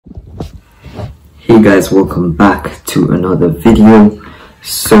Hey guys, welcome back to another video.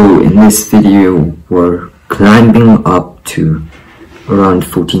 So in this video we're climbing up to around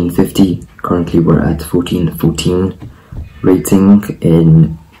 1450. Currently we're at 1414 rating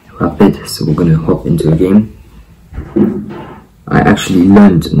in Rapid, so we're gonna hop into a game. I actually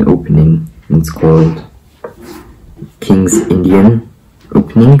learned an opening, and it's called King's Indian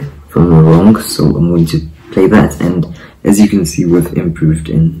opening, if I'm not wrong, so I'm going to play that, and as you can see we've improved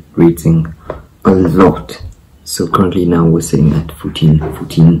in rating a lot. So currently now we're sitting at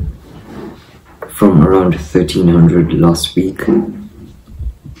 1414 from around 1300 last week.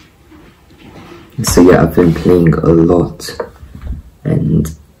 So yeah, I've been playing a lot, and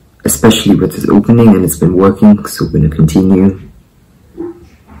especially with this opening, and it's been working, so we're gonna continue.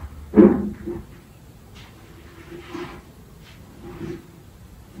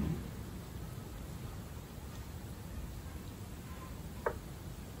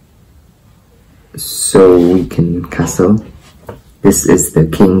 So we can castle. This is the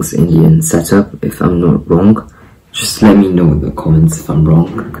King's Indian setup, if I'm not wrong. Just let me know in the comments if I'm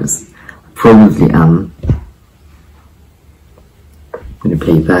wrong, because I probably am. I'm gonna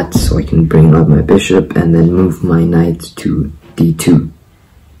play that so I can bring up my bishop and then move my knight to d2.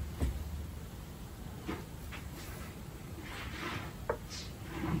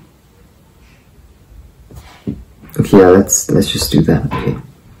 Okay, yeah, let's just do that. Okay.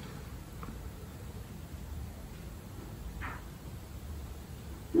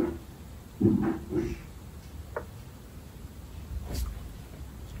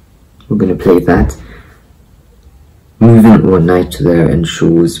 We're going to play that. Moving our knight to there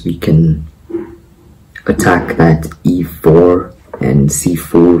ensures we can attack that e4 and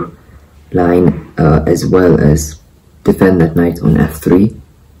c4 line, as well as defend that knight on f3.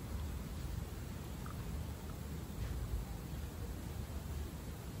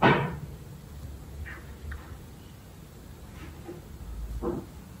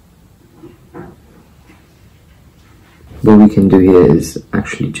 What we can do here is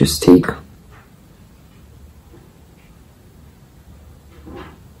actually just take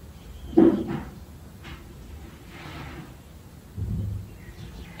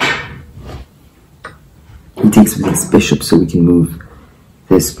he takes with his bishop, so we can move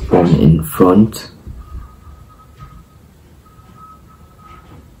this pawn in front.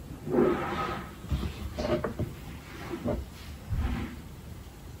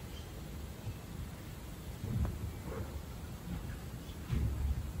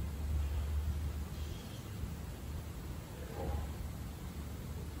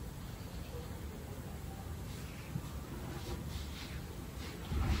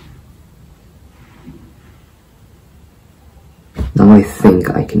 Now I think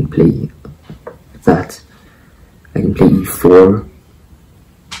I can play that. I can play e4.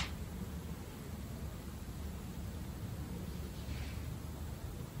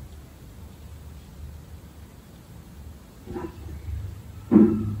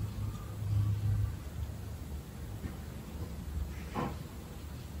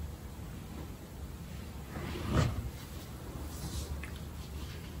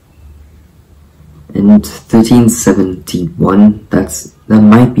 And 1371, that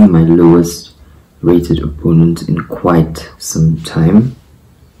might be my lowest rated opponent in quite some time.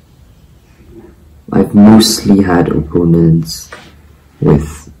 I've mostly had opponents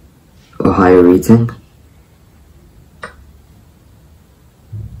with a higher rating.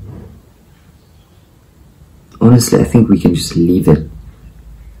 Honestly, I think we can just leave it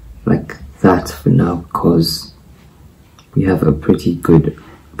like that for now, because we have a pretty good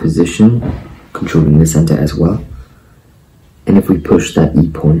position controlling the center as well, and if we push that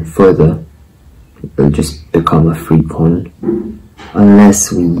e-pawn further, it'll just become a free pawn,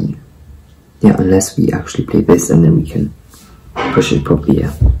 unless we actually play this, and then we can push it properly,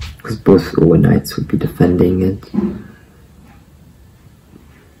 yeah, because both our knights would be defending it.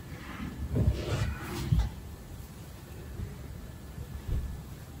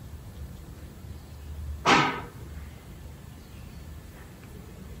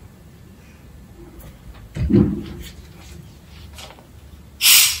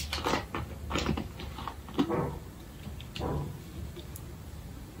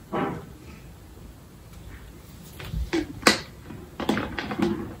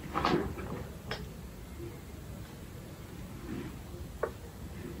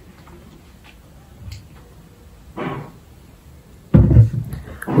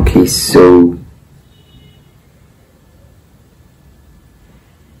 Okay, so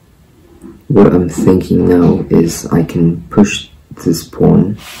what I'm thinking now is I can push this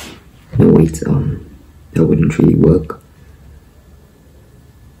pawn. No, wait, that wouldn't really work.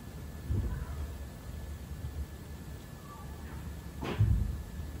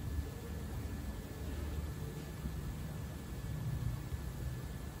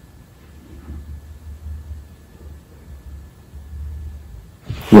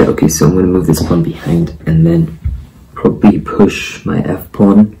 Yeah, okay, so I'm gonna move this pawn behind and then probably push my f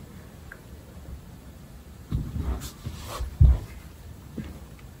pawn.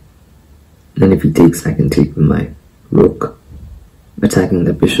 Then if he takes, I can take with my rook, attacking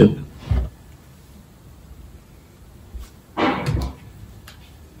the bishop.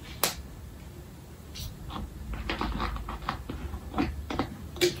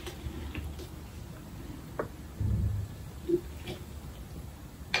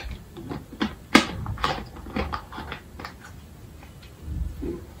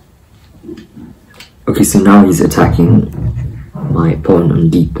 Okay, so now he's attacking my pawn on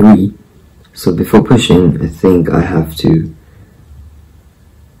d3. So before pushing, I think I have to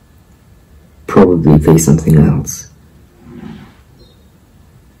probably play something else.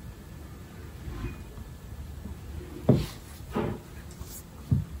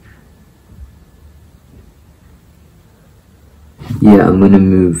 Yeah, I'm gonna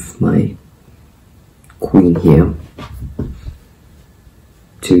move my queen here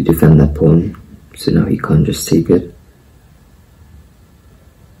to defend that pawn. So now he can't just take it.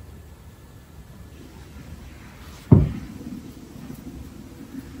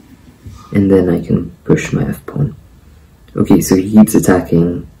 And then I can push my f-pawn. Okay, so he keeps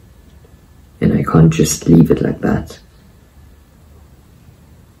attacking, and I can't just leave it like that.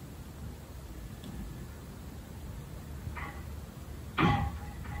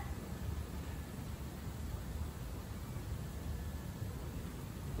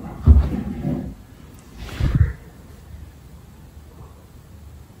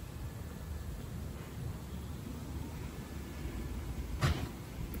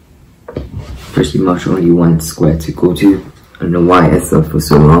 Pretty much only one square to go to. I don't know why I thought for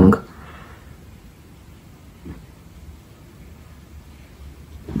so long.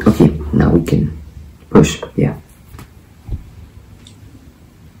 Okay, now we can push, yeah.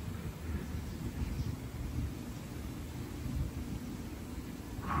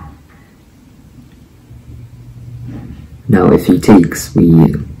 Now if he takes,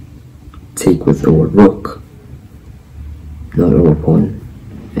 we take with our rook, not our pawn.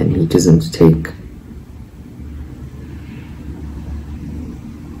 And he doesn't take.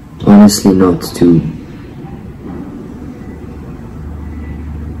 Honestly, not too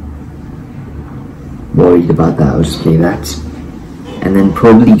worried about that. I'll just play that, and then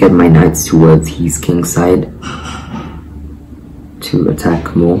probably get my knights towards his king side to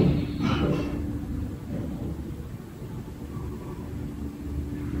attack more.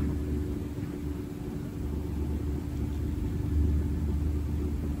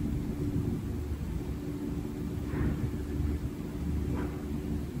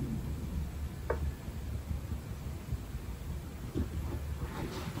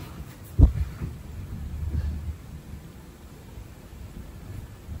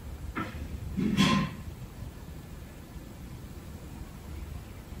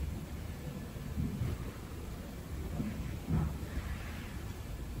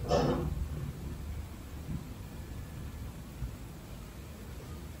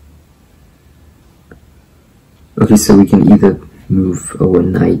 Okay, so we can either move our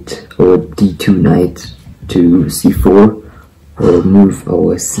knight, our d2 knight to c4, or move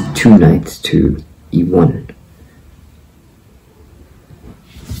our c2 knight to e1.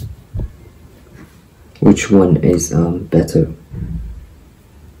 Which one is better?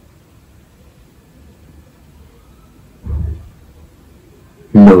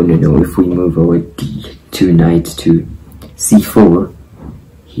 No, if we move our d2 knight to c4,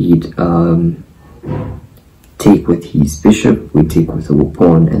 he'd take with his bishop, we take with our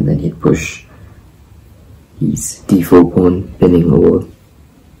pawn, and then he'd push his d4 pawn, pinning our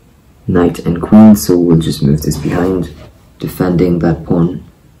knight and queen. So we'll just move this behind, defending that pawn.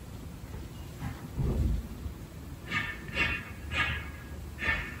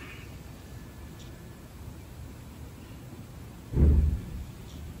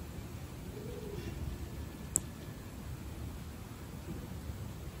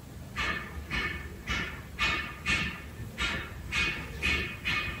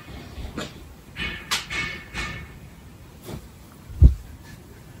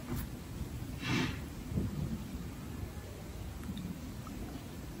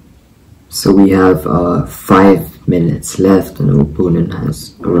 So we have 5 minutes left, and our opponent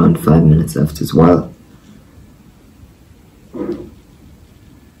has around 5 minutes left as well.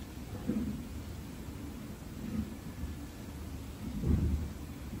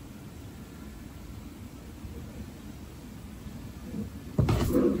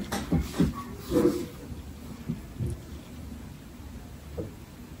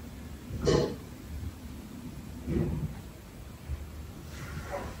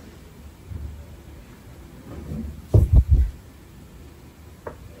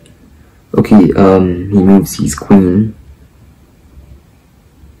 Okay, he moves his queen.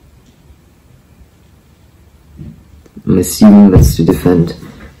 I'm assuming that's to defend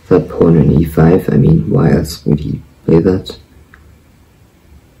that pawn on e5. I mean, why else would he play that?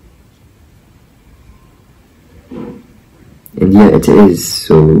 And yeah, it is,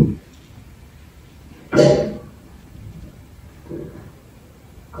 so...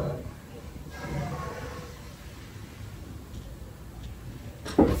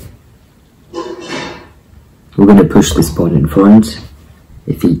 we're going to push this pawn in front.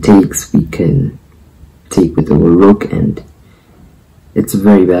 If he takes, we can take with our rook, and it's a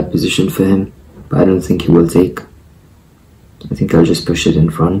very bad position for him, but I don't think he will take. I think I'll just push it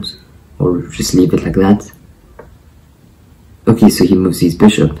in front, or just leave it like that. Okay, so he moves his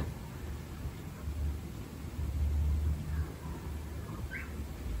bishop.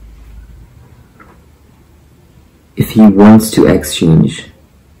 If he wants to exchange,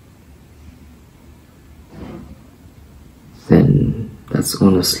 then that's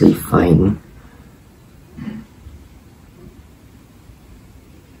honestly fine.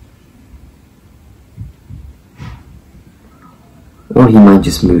 Or he might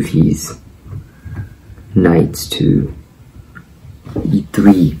just move his knight to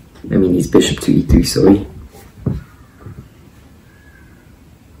e3. I mean his bishop to e3, sorry.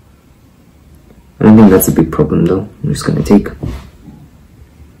 I don't think that's a big problem though. I'm just gonna take.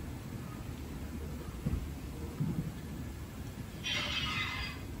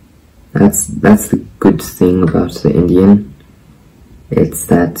 That's the good thing about the Indian. It's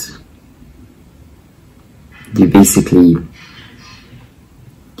that you basically,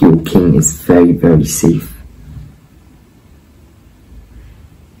 your king is very, very safe.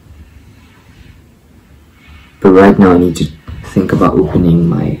 But right now I need to think about opening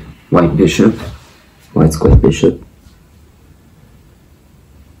my white bishop, white square bishop.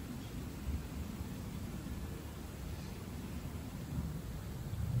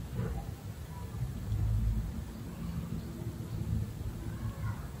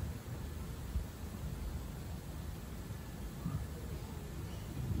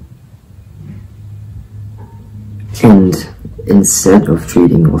 And instead of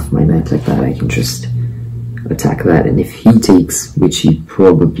trading off my knight like that, I can just attack that, and if he takes, which he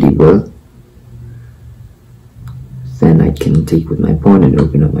probably will, then I can take with my pawn and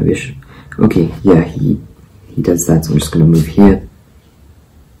open up my bishop. Okay, yeah, he does that, so I'm just going to move here.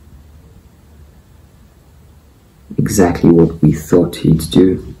 Exactly what we thought he'd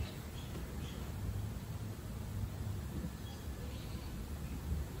do.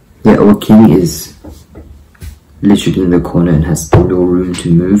 Yeah, our king is literally in the corner and has no room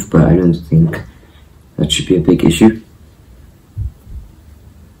to move, but I don't think that should be a big issue.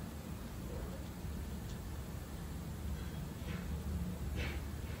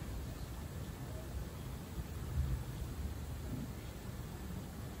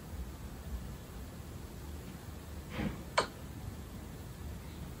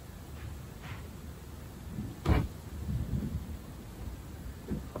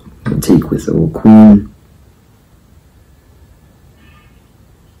 I'll take with our queen.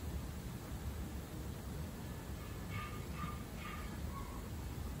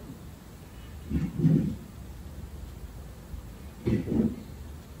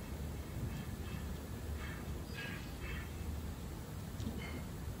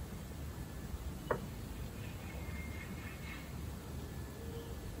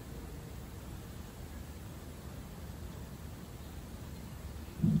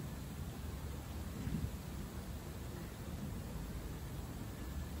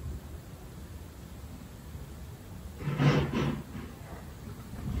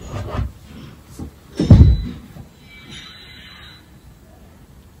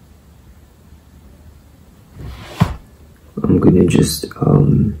 I'm gonna just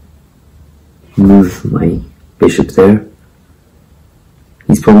move my bishop there.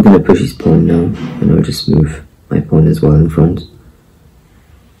 He's probably gonna push his pawn now, and I'll just move my pawn as well in front.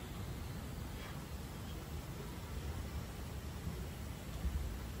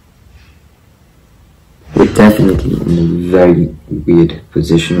 We're definitely in a very weird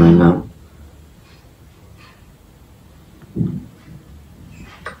position right now.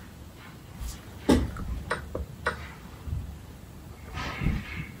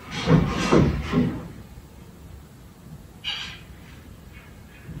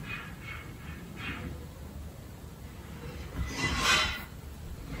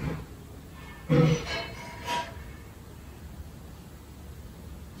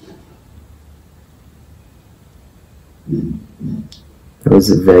 That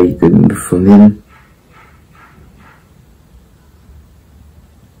was a very good move from him.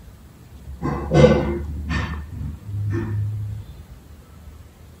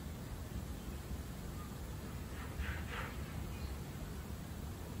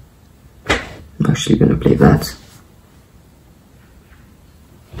 actually gonna play that.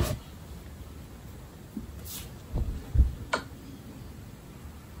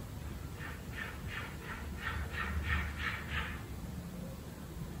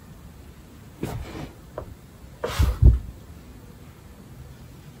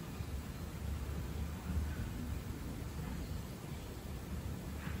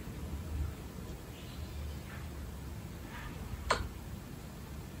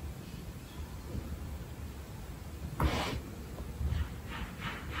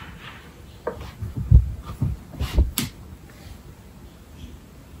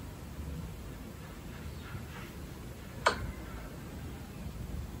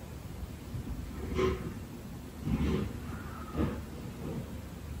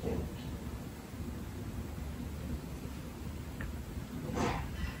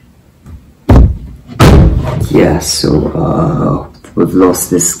 Yeah, so we've lost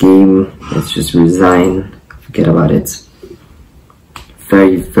this game. Let's just resign, forget about it.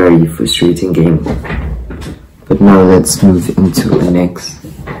 Very, very frustrating game. But now let's move into our next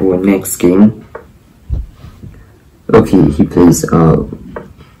game. Okay, he plays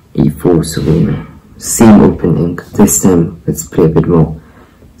e4, so we're same opening. This time let's play a bit more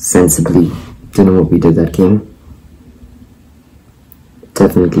sensibly. Don't know what we did that game.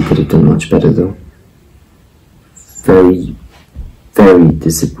 Definitely could have done much better though. Very, very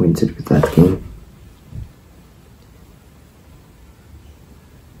disappointed with that game.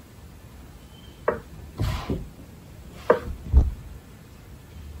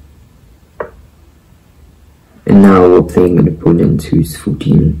 And now we're playing an opponent who's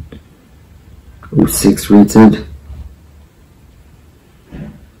 1406 rated.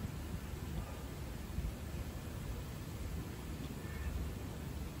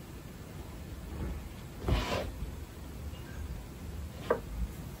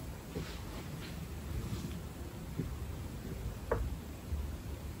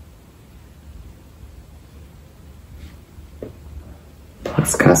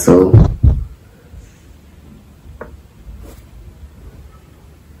 That's castle.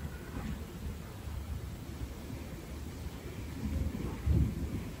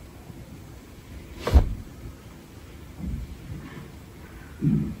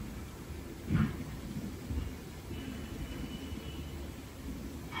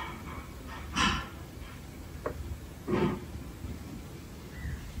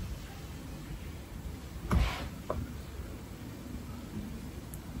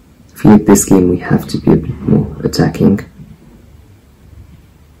 I feel like this game we have to be a bit more attacking.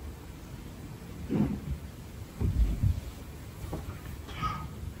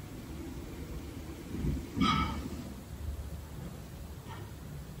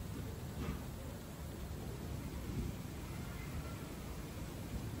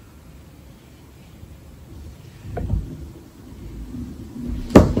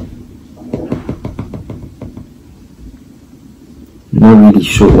 Not really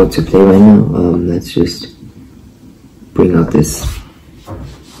sure what to play right now. Let's just bring out this.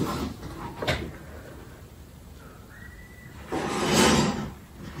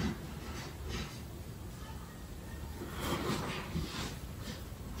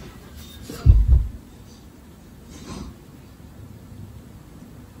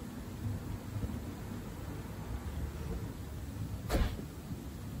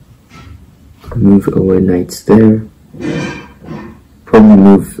 Move our knights there. Probably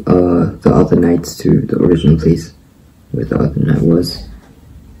move the other knights to the original place where the other knight was.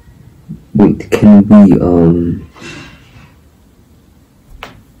 Wait, can we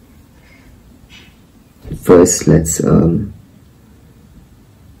first let's play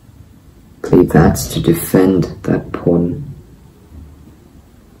that to defend that pawn.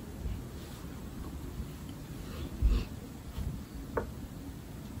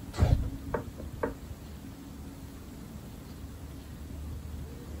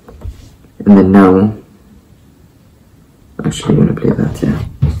 And then now, actually I want to play that, yeah.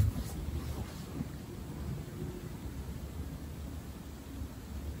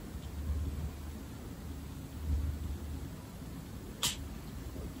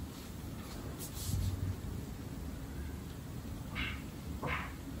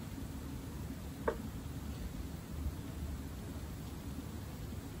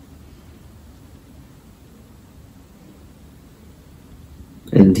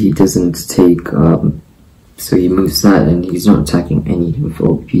 And he doesn't take, so he moves that and he's not attacking any of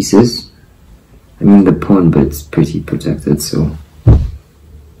all the pieces. I mean the pawn, but it's pretty protected, so.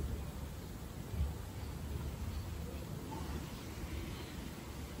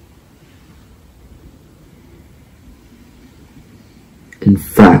 And In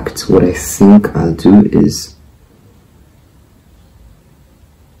fact, what I think I'll do is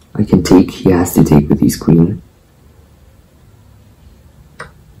I can take, he has to take with his queen.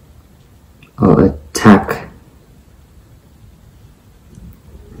 I'll attack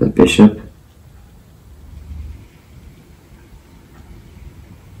the bishop.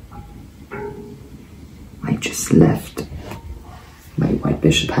 I just left my white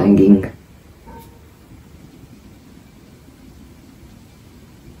bishop hanging.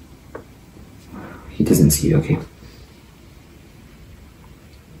 He doesn't see it, okay.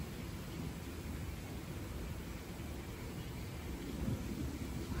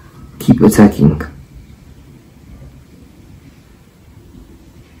 Keep attacking.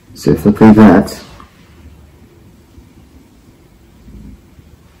 So if I play that,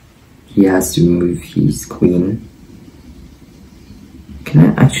 he has to move his queen. Can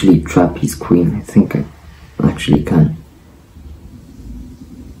I actually trap his queen? I think I actually can.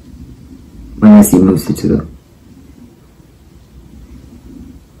 Unless he moves it to the...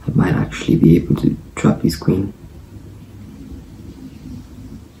 I might actually be able to trap his queen.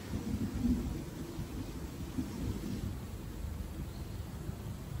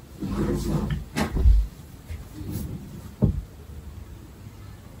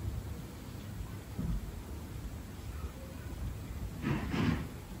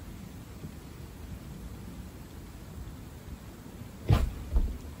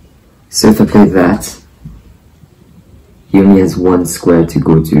 So if I play that, he only has one square to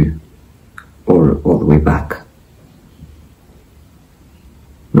go to, or all the way back.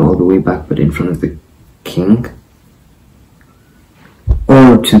 Not all the way back, but in front of the king.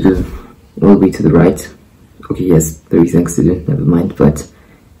 Or to the, all the way to the right. Okay, yes, there is things to do, never mind, but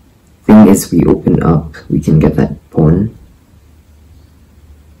thing is, we open up, we can get that pawn.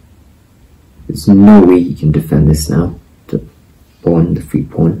 There's no way he can defend this now, the pawn, the free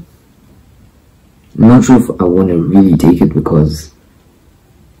pawn. I'm not sure if I want to really take it because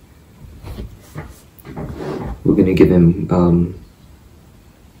we're going to give him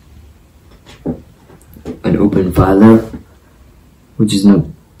an open filer, which is not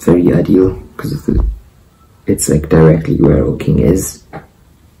very ideal because of the, it's like directly where our king is.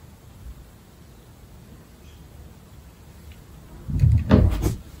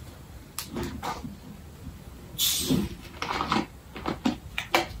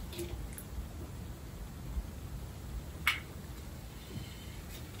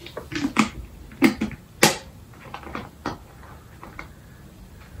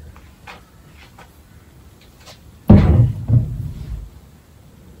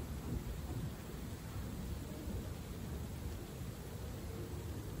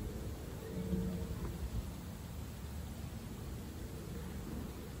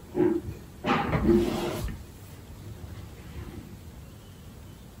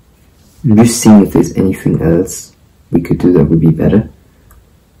 I'm just seeing if there's anything else we could do that would be better.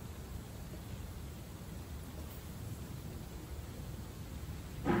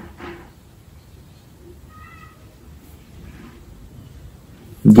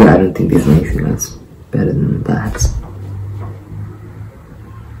 Yeah, I don't think there's anything else better than that.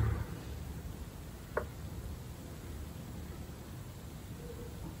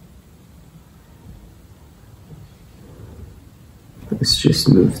 Let's just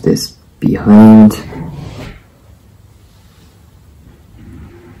move this behind.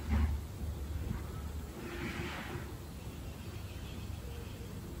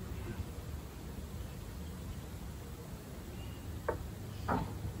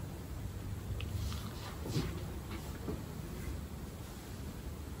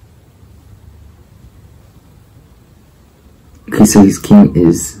 Okay, so his king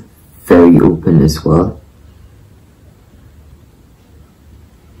is very open as well.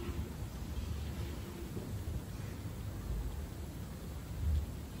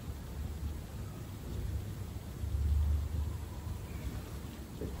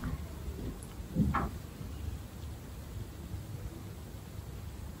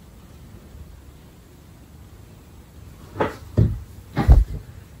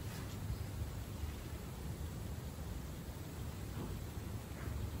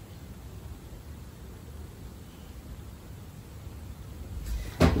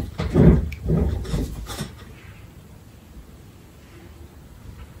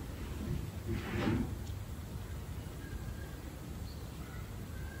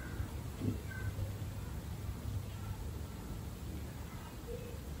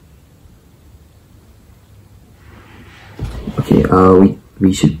 Okay,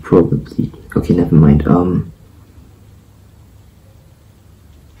 we should probably, okay, never mind.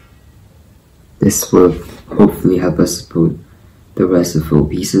 This will hopefully help us put the the rest of 4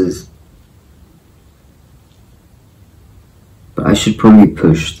 pieces. But I should probably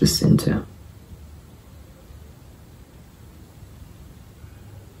push the center.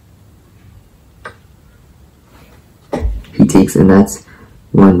 He takes, and that's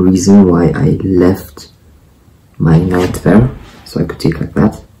one reason why I left my knight there, so I could take like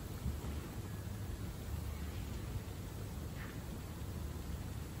that.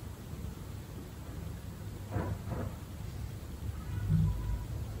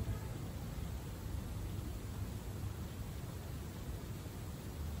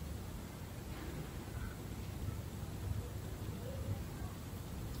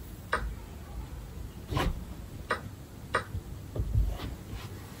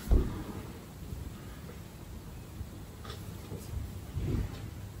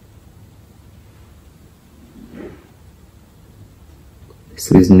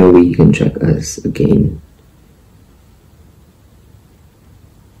 So there's no way he can check us again.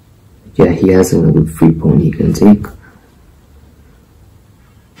 Yeah, he has another free pawn he can take.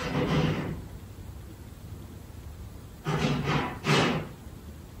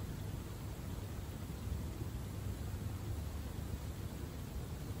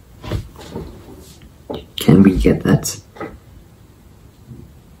 Can we get that?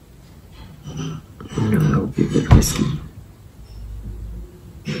 No, that would be a bit risky.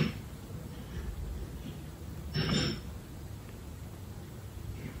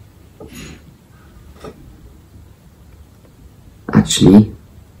 Actually,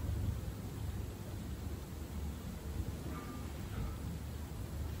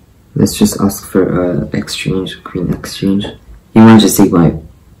 let's just ask for exchange, queen exchange. He might just take my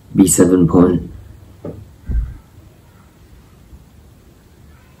b7 pawn.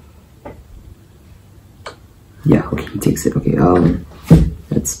 Yeah, okay, he takes it. Okay,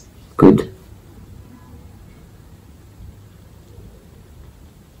 that's good.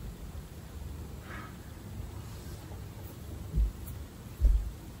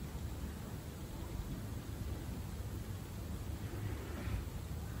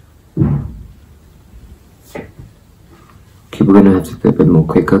 Okay, we're gonna have to be a bit more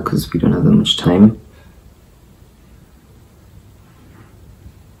quicker because we don't have that much time.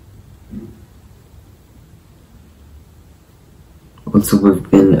 Also, we've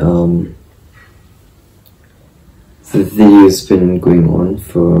been, the video's been going on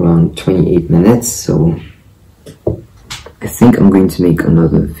for around 28 minutes, so I think I'm going to make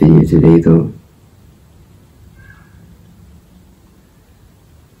another video today though.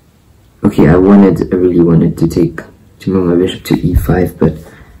 Okay, I really wanted to move my bishop to e5, but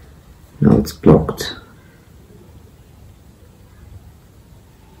now it's blocked.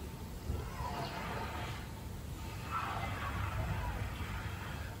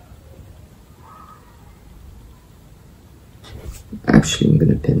 Actually, I'm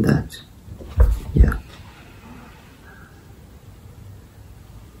gonna pin that. Yeah.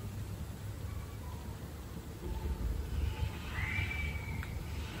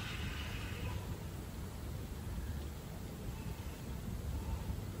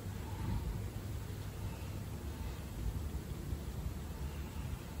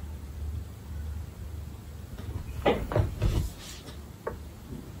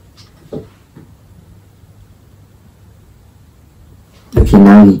 Okay,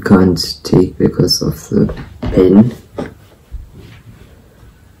 now he can't take because of the pin.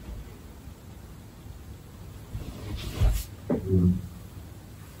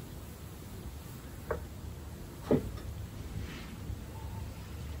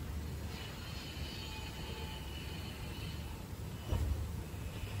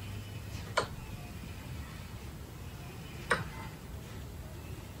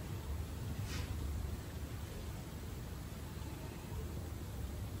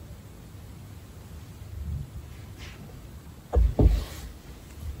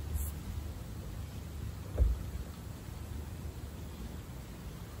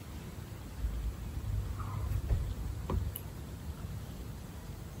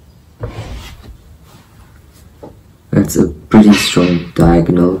 That's a pretty strong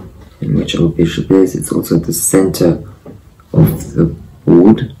diagonal in which our bishop is. It's also at the center of the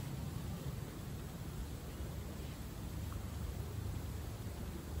board.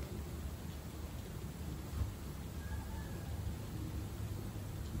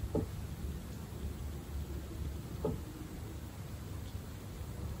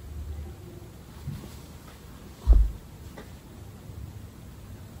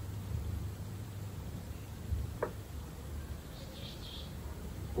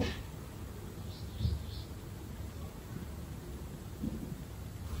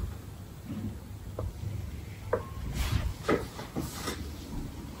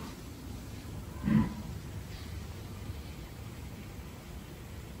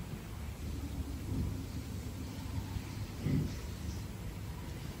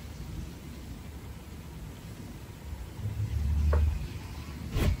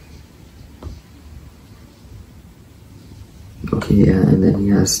 Okay, yeah, and then he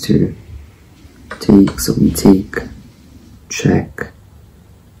has to take, so we take, check.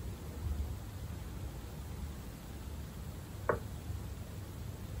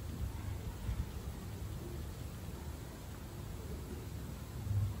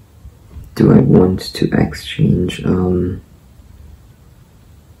 Do I want to exchange?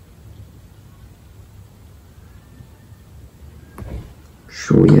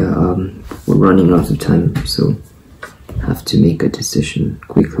 Sure, yeah, we're running out of time, so have to make a decision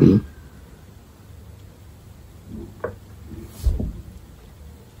quickly.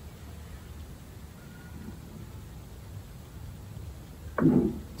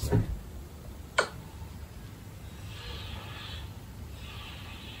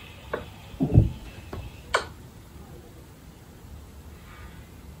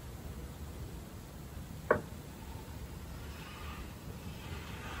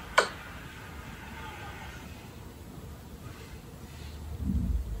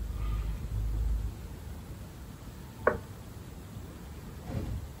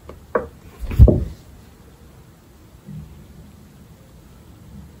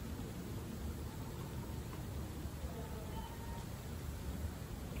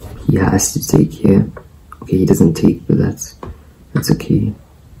 He has to take here. Okay, he doesn't take, but that's okay.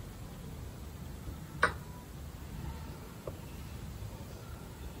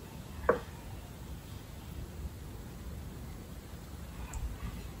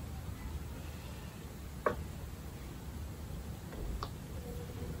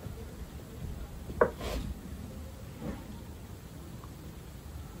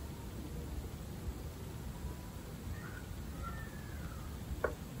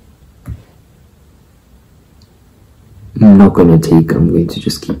 I'm not gonna take, I'm going to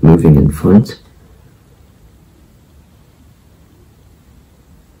just keep moving in front.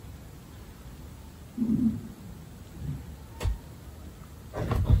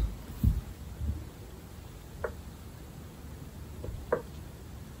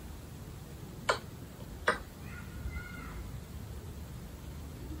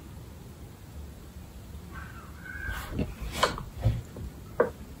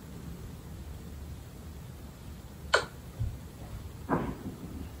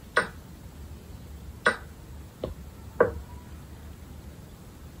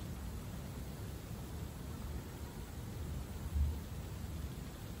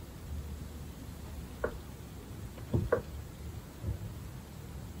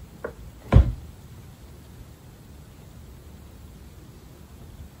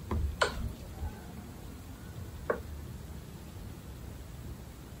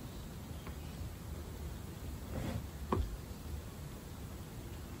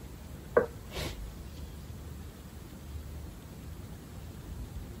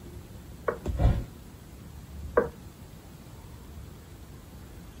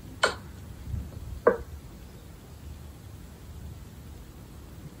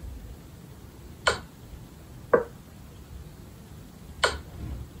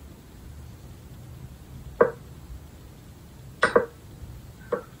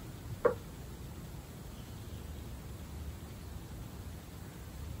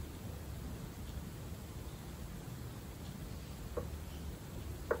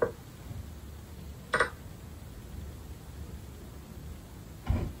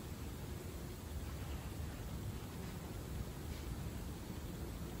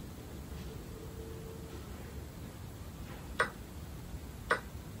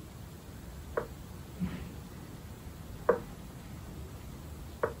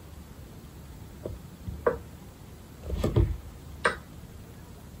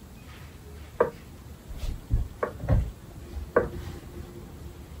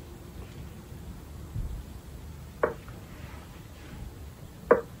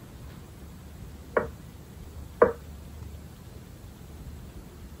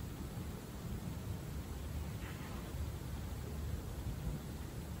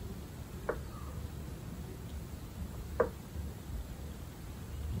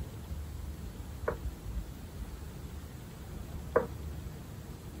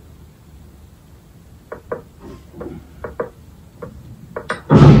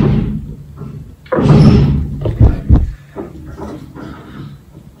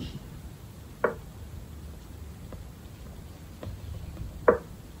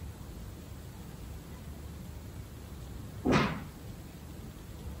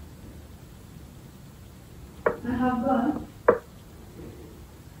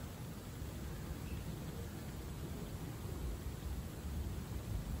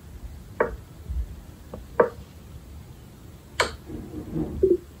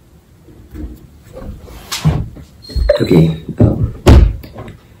 Okay,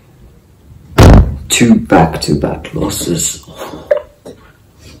 2 back-to-back losses.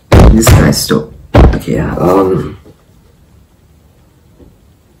 This guy stopped. Okay, yeah,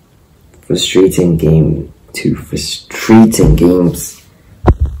 frustrating game, 2 frustrating games.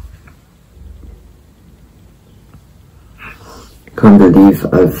 Can't believe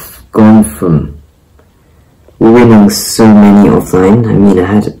I've gone from winning so many offline. I mean, I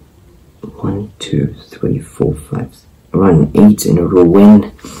had 1, 2, 3, 4, 5, around 8 in a row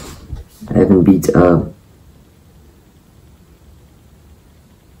win. I haven't beat a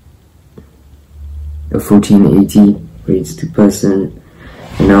 1480 rates to person,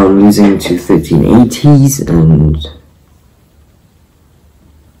 and now I'm losing to 1380s, and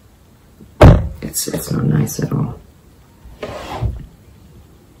it's not nice at all.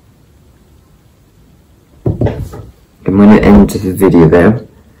 I'm gonna end the video there.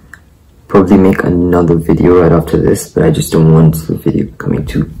 Probably make another video right after this, but I just don't want the video coming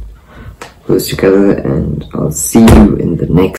too close together, and I'll see you in the next